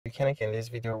YOUCANIC. In this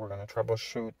video, we're going to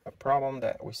troubleshoot a problem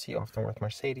that we see often with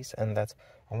Mercedes, and that's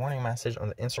a warning message on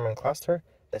the instrument cluster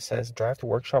that says drive to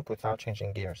workshop without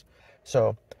changing gears.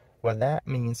 So what that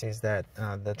means is that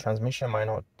the transmission might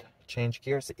not change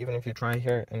gears. Even if you try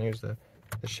here and use the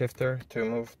shifter to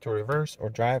move to reverse or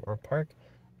drive or park,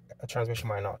 a transmission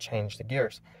might not change the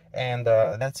gears. And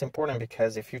that's important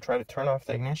because if you try to turn off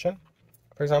the ignition,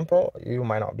 for example, you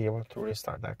might not be able to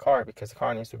restart that car because the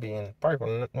car needs to be in park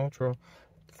or neutral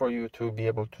for you to be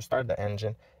able to start the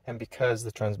engine. And because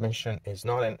the transmission is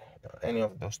not in any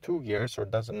of those two gears or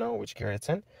doesn't know which gear it's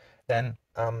in, then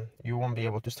you won't be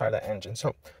able to start the engine.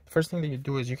 So the first thing that you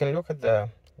do is you can look at the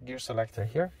gear selector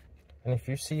here, and if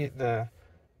you see the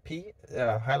P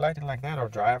highlighted like that, or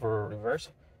drive or reverse,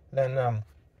 then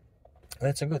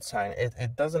that's a good sign.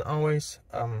 It doesn't always,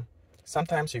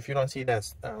 sometimes if you don't see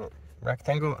that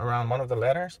rectangle around one of the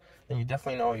letters, then you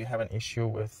definitely know you have an issue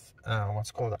with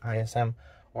what's called the ISM,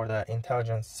 or the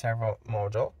Intelligent Servo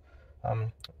Module.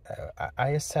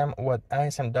 What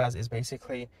ISM does is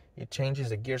basically it changes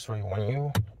the gears for you. When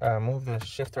you move the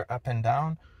shifter up and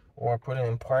down or put it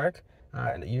in park,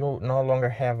 you no longer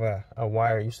have a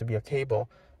wire. It used to be a cable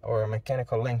or a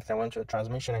mechanical link that went to the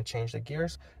transmission and changed the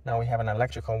gears. Now we have an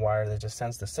electrical wire that just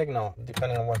sends the signal,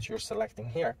 depending on what you're selecting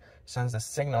here, sends the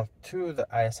signal to the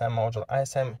ISM module.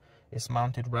 ISM is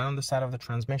mounted right on the side of the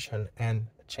transmission and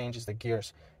changes the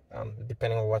gears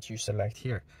depending on what you select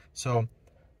here. So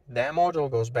that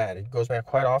module goes bad. It goes bad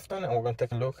quite often, and we're going to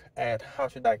take a look at how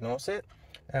to diagnose it.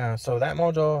 So that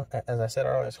module, as I said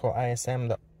earlier, is called ISM.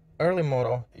 The early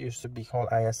model used to be called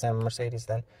ISM. Mercedes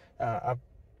then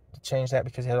changed that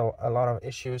because it had a lot of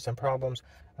issues and problems.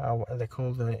 They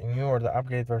call the new or the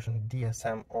upgrade version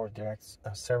DSM, or direct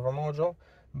servo module,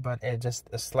 but it just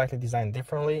is slightly designed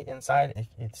differently inside.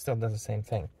 It still does the same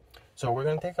thing. So we're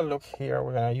going to take a look here.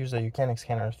 We're going to use the YOUCANIC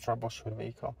scanner to troubleshoot a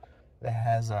vehicle that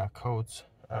has codes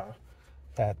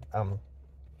that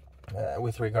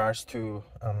with regards to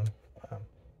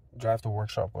drive to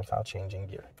workshop without changing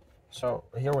gear. So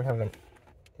here we have the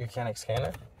YOUCANIC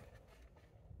scanner,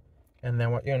 and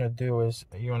then what you're going to do is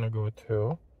you want to go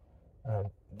to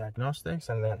diagnostics,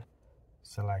 and then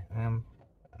select M,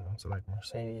 select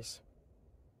Mercedes,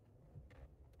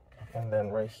 and then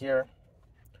right here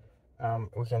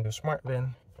we can do smart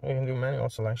VIN. We can do manual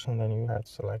selection, then you have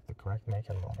to select the correct make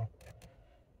and model.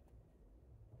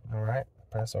 All right,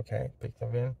 press OK, pick the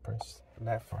VIN, press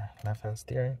left for left-hand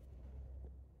steering.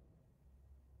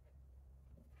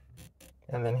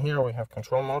 And then here we have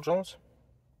control modules.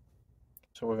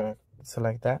 So we're going to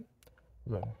select that.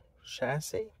 We're going to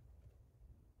chassis.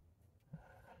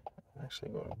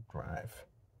 Actually go to drive.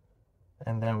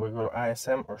 And then we go to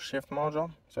ISM or shift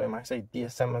module. So it might say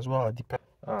DSM as well. It depends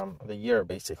on the year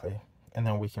basically. And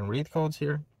then we can read codes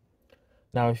here.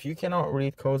 Now if you cannot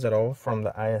read codes at all from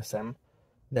the ISM,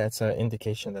 that's an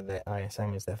indication that the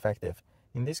ISM is defective.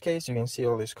 In this case, you can see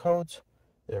all these codes.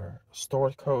 They're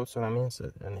stored codes, so that means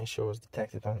that an issue was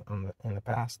detected in the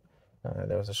past.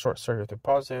 There was a short circuit to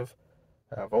positive.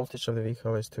 Voltage of the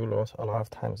vehicle is too low. A lot of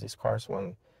times these cars,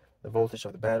 when the voltage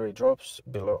of the battery drops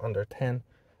below under 10,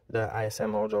 the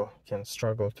ISM module can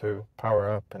struggle to power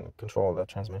up and control the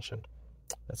transmission.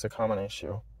 That's a common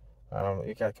issue.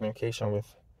 You got communication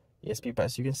with ESP, but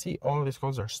as you can see, all of these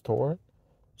codes are stored.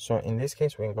 So in this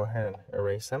case, we can go ahead and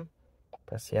erase them.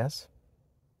 Press yes.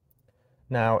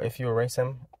 Now, if you erase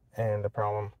them and the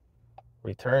problem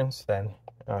returns, then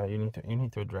you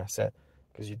need to address it,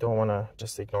 because you don't want to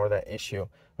just ignore that issue.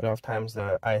 A lot of times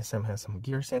the ISM has some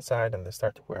gears inside and they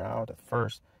start to wear out at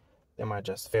first. They might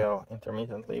just fail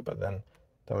intermittently, but then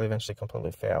they'll eventually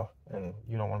completely fail, and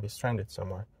you don't want to be stranded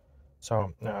somewhere.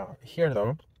 So now here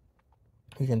though,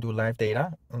 you can do live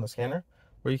data on the scanner,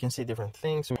 where you can see different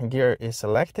things. Gear is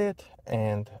selected,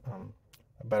 and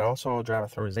but also drive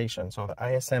authorization. So the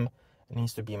ISM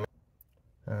needs to be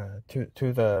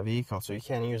to the vehicle, so you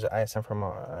can't use the ISM from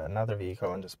another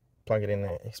vehicle and just plug it in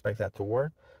and expect that to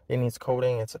work. It needs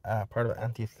coding. It's part of the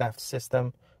anti-theft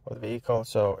system of the vehicle.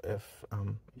 So if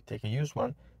you take a used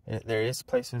one, there is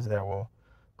places that will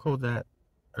code that,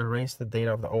 erase the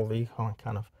data of the old vehicle, and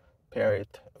kind of pair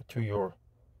it to your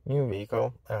new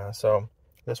vehicle. So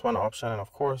that's one option, and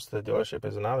of course the dealership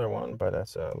is another one, but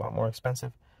that's a lot more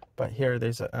expensive. But here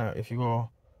there's if you go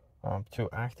to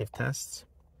active tests,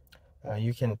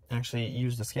 you can actually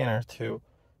use the scanner to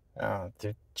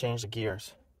change the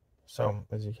gears. So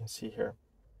as you can see here,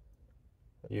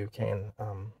 you can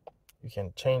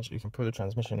change. You can put the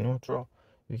transmission neutral.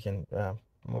 You can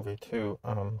move it to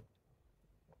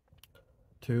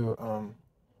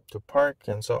park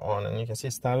and so on. And you can see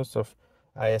status of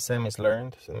ISM is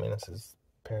learned. So I mean, this is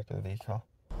paired to the vehicle.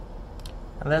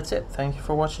 And that's it. Thank you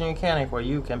for watching YOUCANIC, where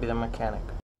you can be the mechanic.